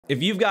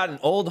If you've got an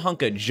old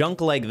hunk of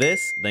junk like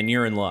this, then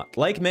you're in luck.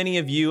 Like many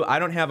of you, I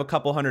don't have a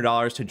couple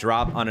 $100s to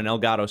drop on an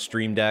Elgato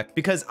Stream Deck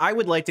because I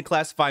would like to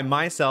classify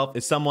myself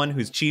as someone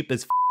who's cheap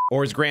as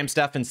or as Graham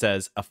Stephan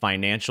says, a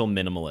financial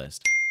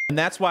minimalist. And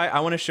that's why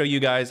I want to show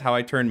you guys how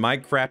I turned my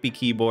crappy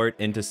keyboard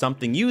into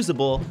something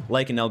usable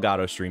like an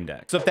Elgato Stream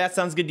Deck. So if that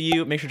sounds good to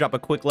you, make sure to drop a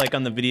quick like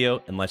on the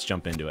video and let's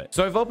jump into it.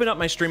 So I've opened up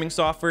my streaming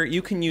software.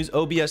 You can use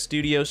OBS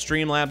Studio,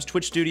 Streamlabs,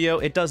 Twitch Studio.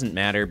 It doesn't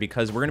matter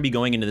because we're going to be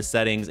going into the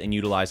settings and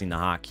utilizing the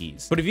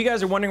hotkeys. But if you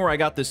guys are wondering where I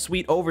got this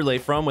sweet overlay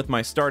from with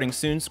my starting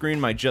soon screen,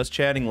 my just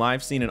chatting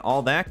live scene and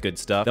all that good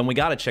stuff, then we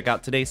got to check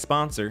out today's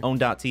sponsor,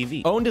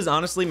 Own.tv. Owned is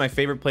honestly my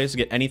favorite place to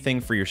get anything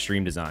for your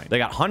stream design. They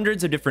got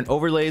hundreds of different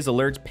overlays,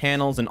 alerts,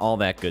 panels, and all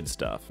that good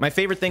stuff. My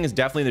favorite thing is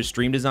definitely their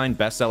stream design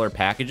bestseller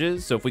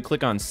packages. So if we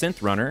click on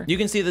Synth Runner, you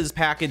can see that this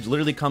package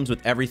literally comes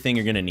with everything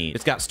you're gonna need.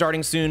 It's got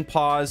starting soon,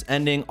 pause,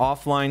 ending,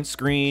 offline,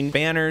 screen,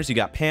 banners, you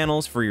got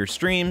panels for your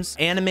streams,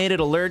 animated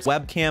alerts,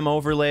 webcam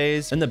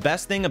overlays, and the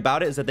best thing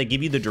about it is that they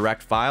give you the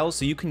direct files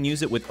so you can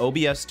use it with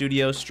OBS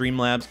Studio,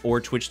 Streamlabs, or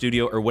Twitch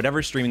Studio, or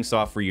whatever streaming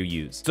software you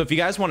use. So if you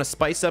guys want to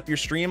spice up your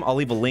stream, I'll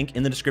leave a link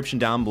in the description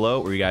down below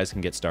where you guys can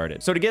get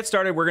started. So to get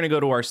started, we're gonna go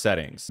to our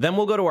settings. Then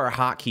we'll go to our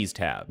hotkeys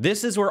tab.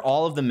 This is where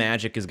all of the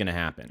magic is going to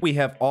happen. We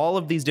have all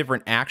of these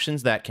different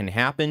actions that can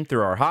happen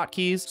through our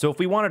hotkeys. So if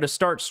we wanted to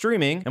start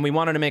streaming and we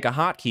wanted to make a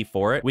hotkey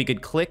for it, we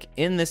could click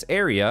in this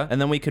area and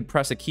then we could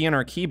press a key on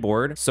our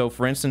keyboard. So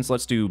for instance,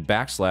 let's do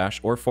backslash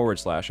or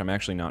 /. I'm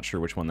actually not sure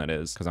which one that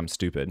is because I'm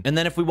stupid. And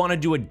then if we want to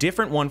do a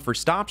different one for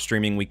stop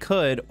streaming, we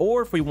could,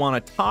 or if we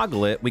want to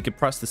toggle it, we could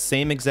press the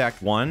same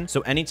exact one.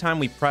 So anytime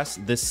we press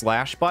this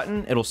slash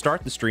button, it'll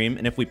start the stream.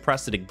 And if we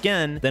press it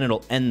again, then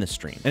it'll end the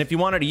stream. And if you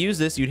wanted to use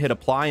this, you'd hit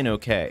apply and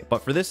okay.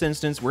 But for this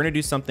instance, we're going to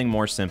do something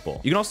more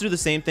simple. You can also do the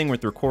same thing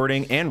with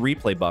recording and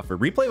replay buffer.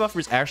 Replay buffer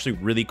is actually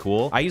really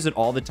cool. I use it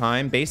all the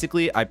time.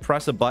 Basically, I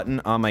press a button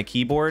on my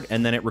keyboard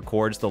and then it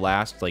records the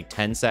last like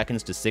 10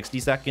 seconds to 60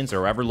 seconds or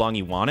however long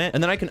you want it.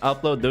 And then I can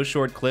upload those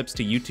short clips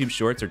to YouTube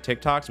Shorts or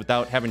TikToks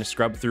without having to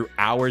scrub through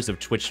hours of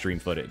Twitch stream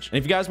footage. And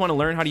if you guys want to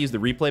learn how to use the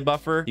replay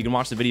buffer, you can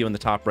watch the video in the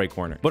top right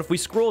corner. But if we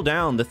scroll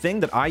down, the thing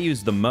that I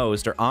use the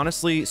most are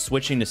honestly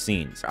switching to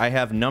scenes. I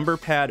have number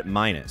pad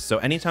minus. So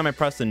anytime I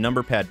press the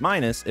number pad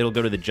minus, it'll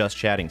go to the just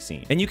chatting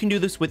scene. And you can do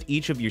this with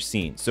each of your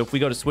scenes. So if we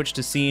go to switch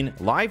to scene,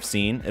 live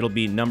scene, it'll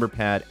be number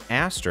pad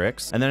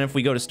asterisk. And then if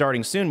we go to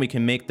starting soon, we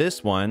can make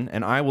this one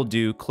and I will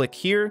do click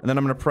here. And then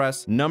I'm going to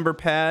press number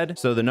pad.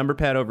 So the number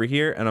pad over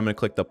here, and I'm going to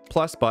click the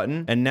plus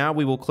button. And now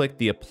we will click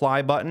the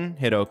apply button,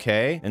 hit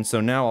OK. And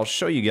so now I'll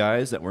show you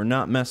guys that we're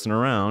not messing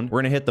around.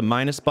 We're going to hit the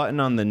minus button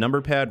on the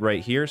number pad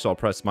right here. So I'll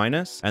press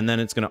minus, and then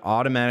it's going to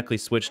automatically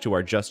switch to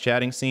our just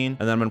chatting scene.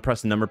 And then I'm going to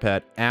press the number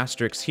pad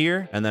asterisk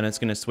here. And then it's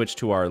going to switch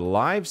to our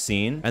live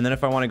scene. And then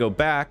if I want to go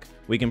back,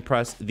 we can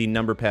press the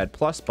number pad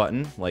plus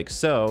button like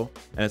so,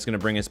 and it's going to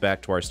bring us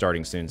back to our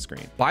starting soon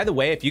screen. By the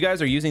way, if you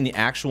guys are using the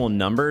actual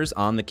numbers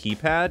on the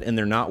keypad and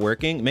they're not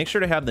working, make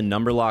sure to have the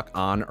number lock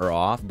on or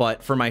off.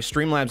 But for my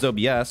Streamlabs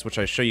OBS, which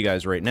I show you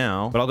guys right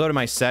now, but I'll go to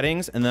my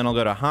settings and then I'll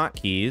go to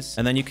hotkeys,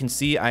 and then you can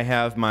see I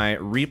have my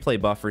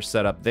replay buffer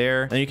set up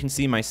there. Then you can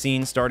see my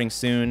scene starting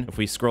soon. If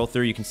we scroll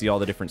through, you can see all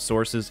the different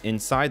sources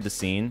inside the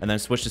scene, and then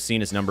switch to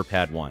scene is number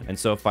pad 1. And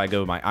so if I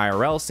go my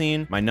IRL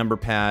scene, my number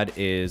pad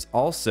is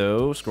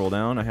also, scroll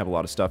down, I have a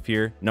lot of stuff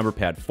here, number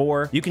pad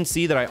 4. You can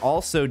see that I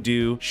also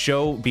do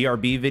show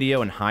BRB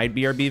video and hide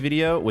BRB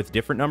video with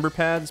different number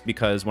pads,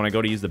 because when I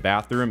go to use the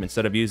bathroom,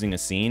 instead of using a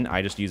scene,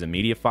 I just use a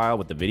media file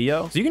with the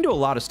video. So you can do a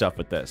lot of stuff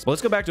with this. But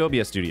let's go back to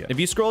OBS Studio. If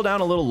you scroll down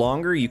a little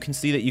longer, you can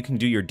see that you can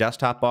do your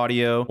desktop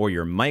audio or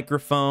your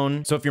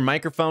microphone. So if your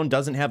microphone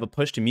doesn't have a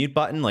push to mute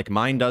button like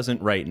mine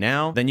doesn't right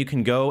now, then you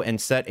can go and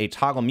set a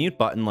toggle mute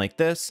button like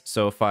this.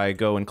 So if I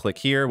go and click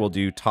here, we'll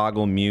do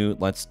toggle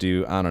mute. Let's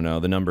do, I don't know,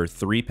 the number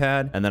 3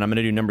 pad. And then I'm going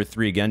to do number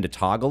 3 again to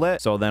toggle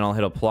it. So then I'll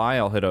hit apply,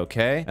 I'll hit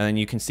OK. And then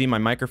you can see my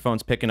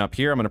microphone's picking up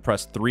here. I'm going to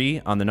press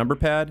 3 on the number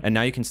pad. And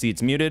now you can see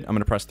it's muted. I'm going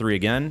to press 3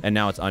 again. And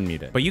now it's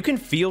unmuted. But you can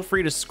feel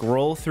free to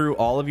scroll through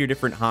all of your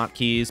different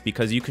hotkeys,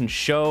 because you can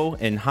show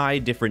and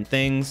hide different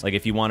things. Like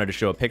if you wanted to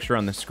show a picture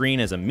on the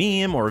screen as a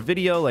meme or a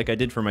video, like I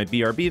did for my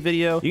BRB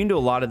video, you can do a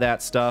lot of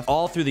that stuff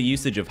all through the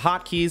usage of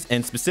hotkeys,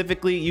 and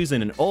specifically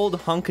using an old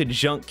hunk of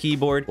junk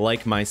keyboard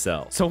like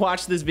myself. So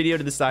watch this video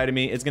to the side of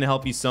me. It's going to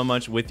help you so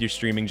much with your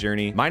streaming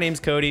journey. My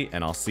name's Cody,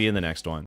 and I'll see you in the next one.